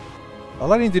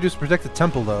 All I need to do is protect the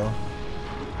temple though.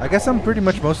 I guess I'm pretty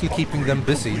much mostly keeping them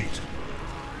busy. Complete.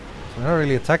 We're not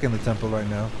really attacking the temple right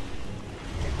now.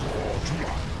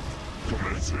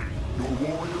 Commencing. Your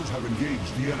warriors have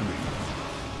engaged the enemy.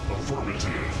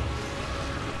 Affirmative.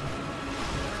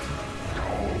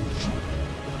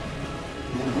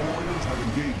 Your warriors have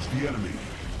engaged the enemy.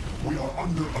 We are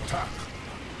under attack.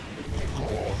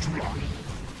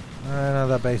 Now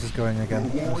that base is going Your again.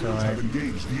 That's warriors alright. have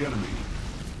engaged the enemy.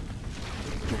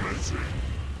 Commencing.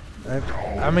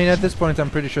 I mean, at this point,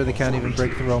 I'm pretty sure they can't even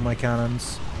break through all my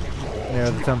cannons near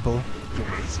the temple.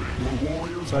 Commencing. Your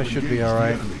warriors So I have should be engaged the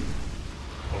alright. enemy.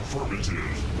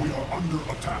 Affirmative. We are under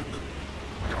attack.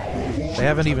 They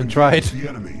haven't even tried. The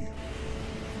enemy.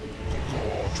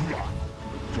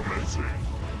 Commencing.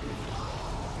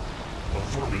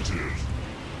 Affirmative.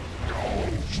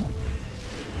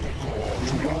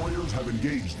 Your warriors have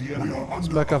engaged the enemy. Let's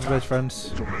back off a bit,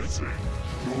 friends. Commencing.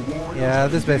 Yeah,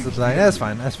 this base is blind. That's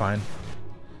fine, that's fine.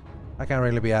 I can't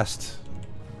really be asked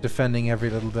defending every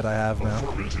little bit I have now.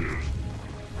 Affirmative.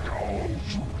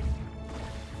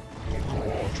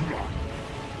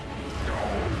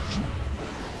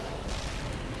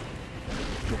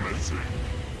 Commencing.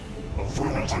 We are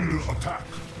Affirmative. under attack.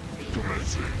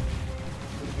 Commencing.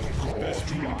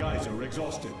 Beam geyser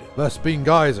exhausted. Vespene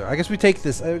Geyser. I guess we take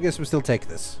this. I guess we still take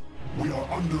this. We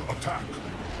are under attack.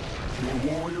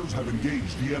 Your warriors have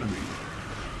engaged the enemy.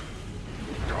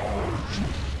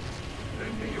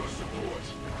 Lend me your support.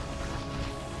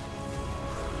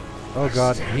 Oh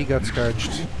god, he got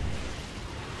scourged.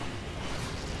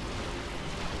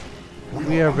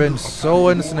 We have been so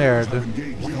ensnared.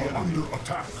 We are under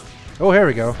attack. Oh, here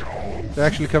we go. They're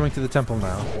actually coming to the temple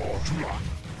now.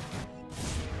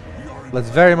 Let's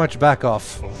very much back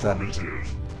off then.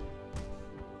 Affirmative.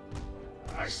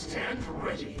 I stand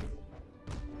ready.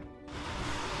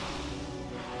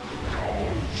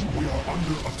 We are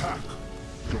under attack.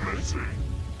 Commencing.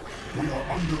 We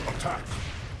are under attack.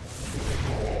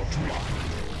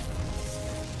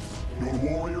 Your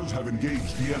warriors have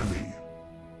engaged the enemy.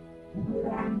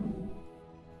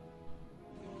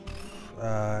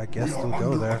 I guess We are we'll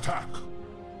go under there. attack.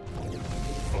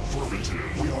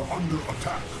 Affirmative. We are under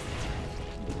attack.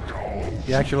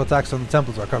 The actual attacks on the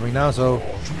temples are coming now, so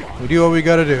we do what we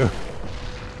gotta do.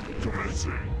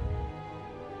 Commencing.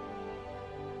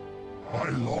 I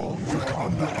long for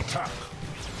under attack.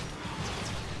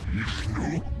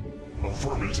 Vishnu.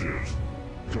 Affirmative.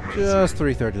 Commencing. Just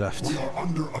 330 left. We are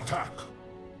under attack.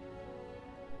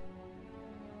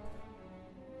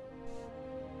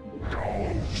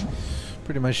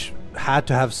 Pretty much had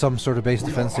to have some sort of base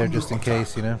defense there just in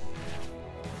case, you know.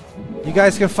 You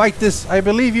guys can fight this. I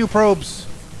believe you, probes.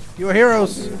 You are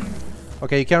heroes.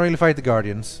 Okay, you can't really fight the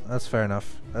guardians. That's fair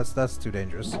enough. That's too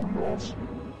dangerous.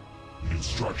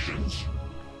 Instructions.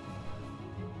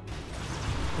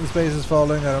 This base is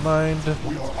falling. I don't mind.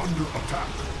 We are under attack.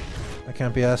 I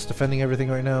can't be asked defending everything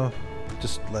right now.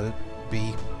 Just let it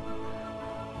be.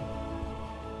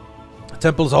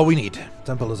 Temple is all we need.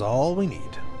 Temple is all we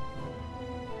need.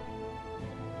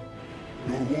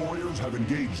 Your warriors have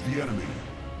engaged the enemy.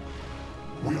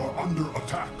 We are under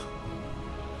attack.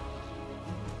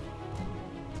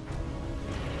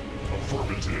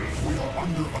 Affirmative. We are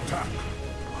under attack.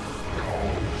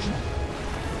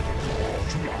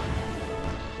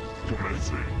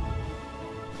 Commencing.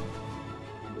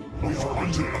 We are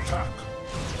under attack.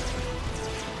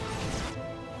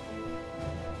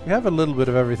 We have a little bit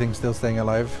of everything still staying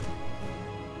alive.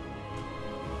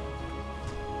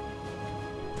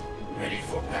 Ready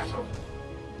for battle.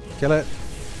 Kill it.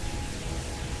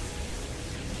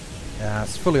 Yeah,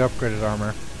 it's fully upgraded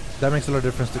armor. That makes a lot of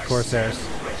difference to Corsairs.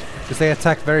 Because they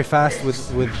attack very fast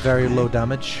with very low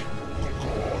damage.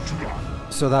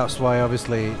 So that's why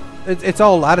obviously it's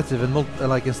all additive and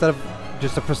like instead of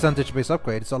just a percentage based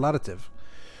upgrade, it's all additive.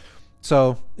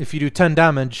 So if you do 10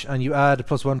 damage and you add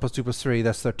 +1 +2 +3,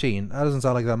 that's 13. That doesn't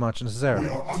sound like that much necessarily.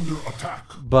 We are under attack.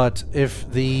 But if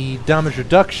the damage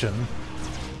reduction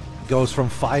goes from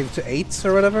 5 to 8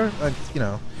 or whatever, like, you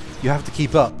know, you have to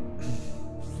keep up.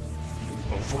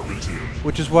 Affirmative.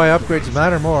 Which is why upgrades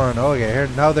matter more on... Oh yeah, here,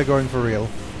 now they're going for real.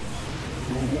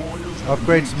 Your warriors have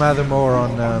Upgrades matter more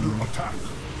on under attack.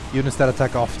 units that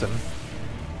attack often.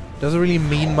 Doesn't really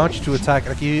mean much to attack,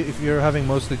 like if you're having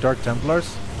mostly Dark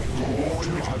Templars,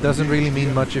 doesn't really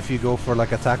mean much if you go for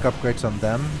like attack upgrades on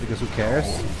them, because who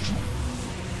cares?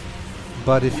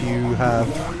 But if you have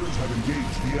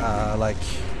like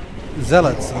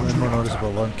Zealots, are more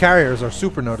noticeable, and Carriers are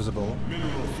super noticeable,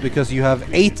 because you have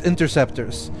 8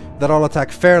 Interceptors that all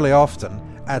attack fairly often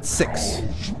at 6.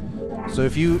 So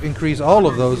if you increase all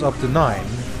of those up to 9,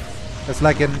 that's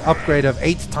like an upgrade of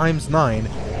 8 times 9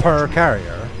 per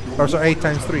carrier. Or so 8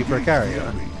 times 3 per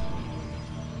carrier.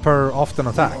 Per often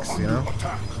attacks, you know?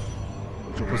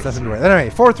 It's definitely right. Anyway,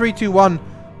 4, 3, 2, 1.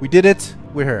 We did it.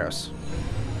 We're heroes.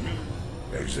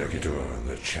 Executor,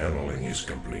 the channeling is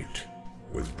complete.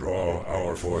 Withdraw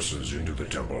our forces into the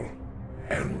temple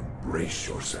and brace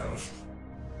yourself.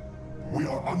 We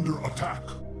are under attack.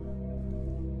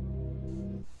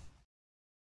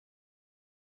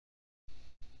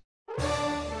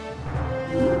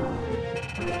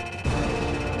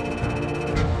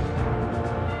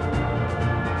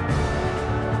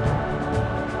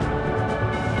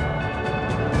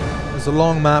 It's a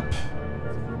long map.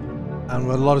 And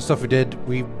with a lot of stuff we did,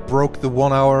 we broke the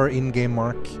 1 hour in-game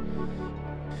mark.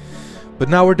 But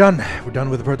now we're done. We're done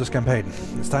with the Protoss campaign.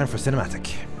 It's time for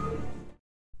cinematic.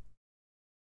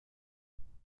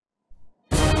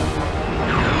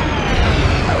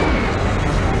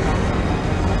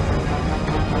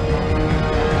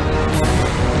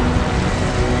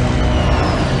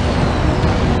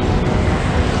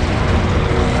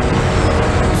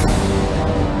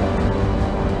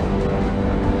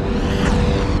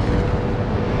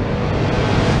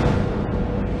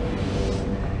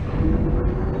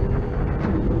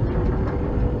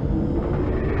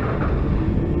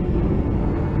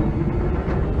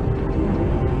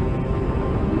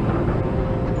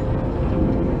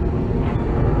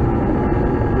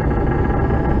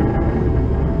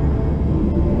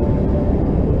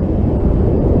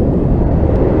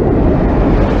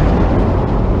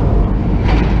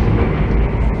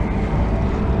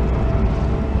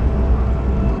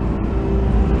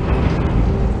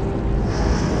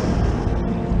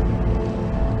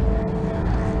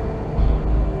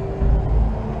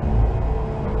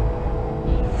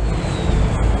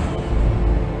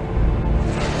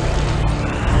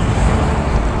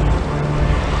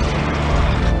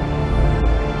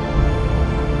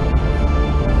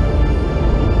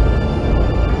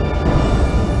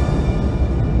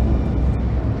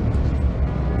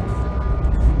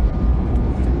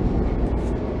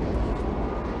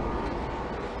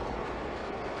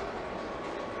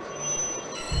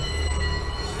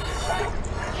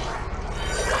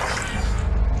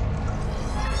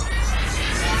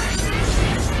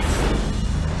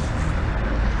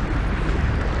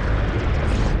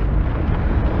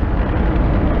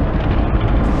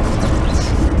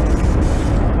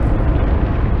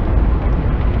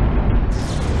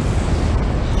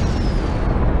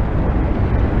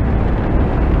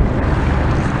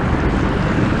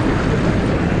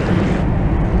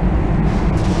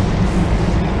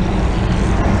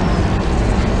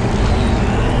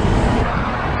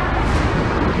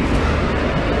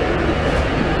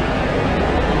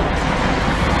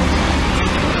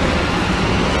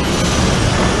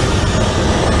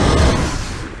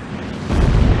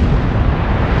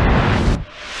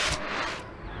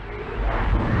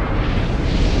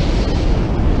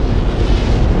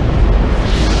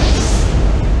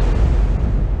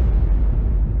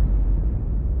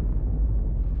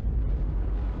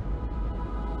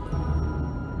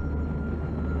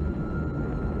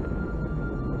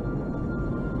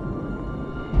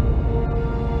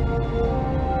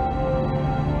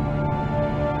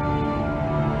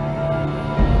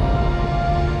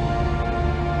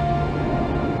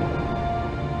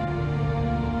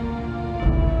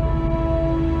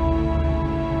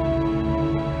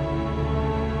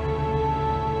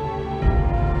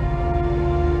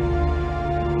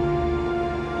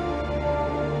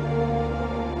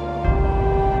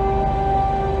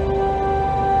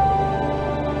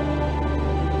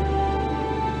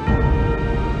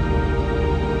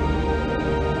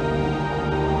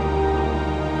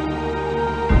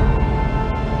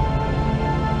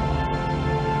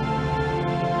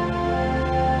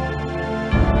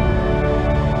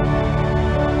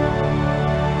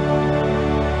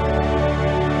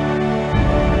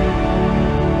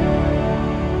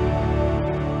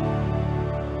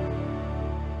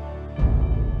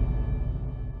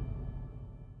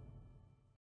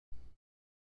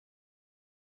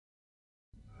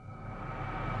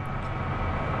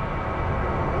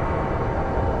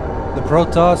 The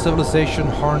Protoss civilization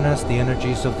harnessed the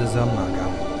energies of the Zelnaga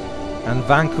and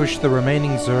vanquished the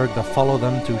remaining Zerg that followed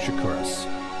them to Shakuras.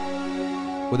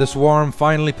 With the swarm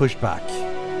finally pushed back,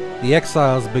 the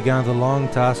exiles began the long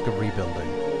task of rebuilding.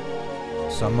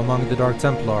 Some among the Dark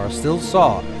Templars still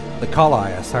saw the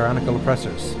Kali as tyrannical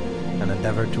oppressors and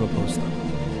endeavored to oppose them.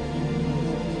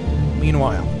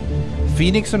 Meanwhile,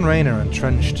 Phoenix and Raynor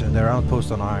entrenched their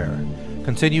outpost on Ire,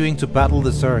 continuing to battle the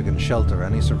Zerg and shelter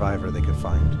any survivor they could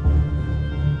find.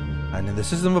 And in the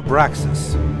system of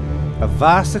Braxis, a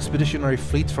vast expeditionary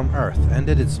fleet from Earth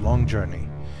ended its long journey.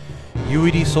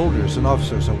 UED soldiers and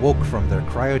officers awoke from their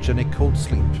cryogenic cold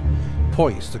sleep,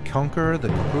 poised to conquer the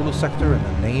Kokulu sector in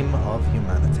the name of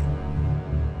humanity.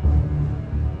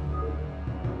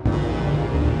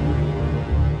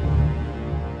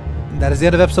 And that is the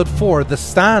end of episode 4, The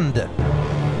Stand, the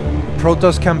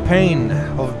Protoss campaign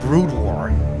of Brood War.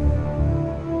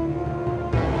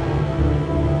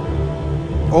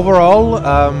 Overall,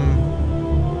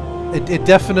 it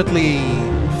definitely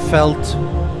felt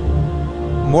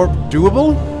more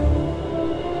doable.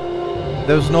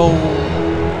 There's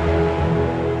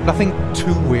nothing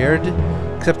too weird,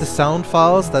 except the sound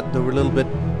files that were a little bit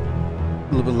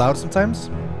loud sometimes.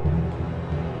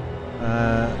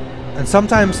 And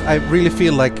sometimes I really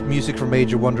feel like music from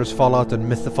Age of Wonders, Fallout, and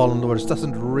Myth of the Fallen Lords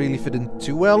doesn't really fit in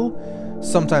too well.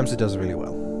 Sometimes it does really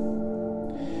well.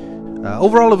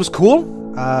 Overall, it was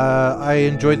cool. I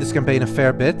enjoyed this campaign a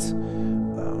fair bit,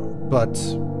 but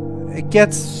it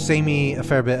gets samey a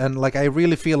fair bit, and like I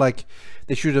really feel like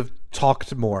they should have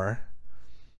talked more,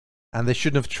 and they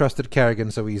shouldn't have trusted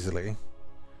Kerrigan so easily.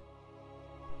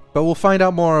 But we'll find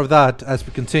out more of that as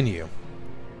we continue.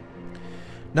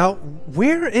 Now,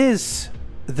 where is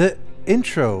the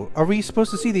intro? Are we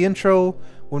supposed to see the intro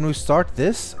when we start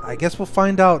this? I guess we'll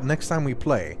find out next time we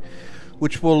play,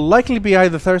 which will likely be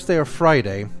either Thursday or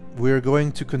Friday. We're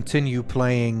going to continue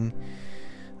playing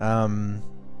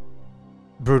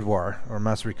Brood War, or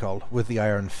Mass Recall, with the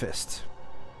Iron Fist.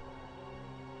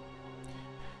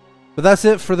 But that's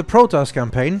it for the Protoss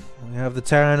campaign. We have the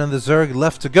Terran and the Zerg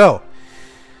left to go.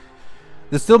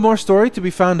 There's still more story to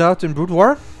be found out in Brood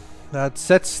War that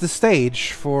sets the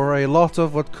stage for a lot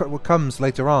of what comes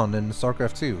later on in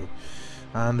Starcraft II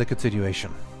and the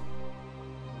continuation.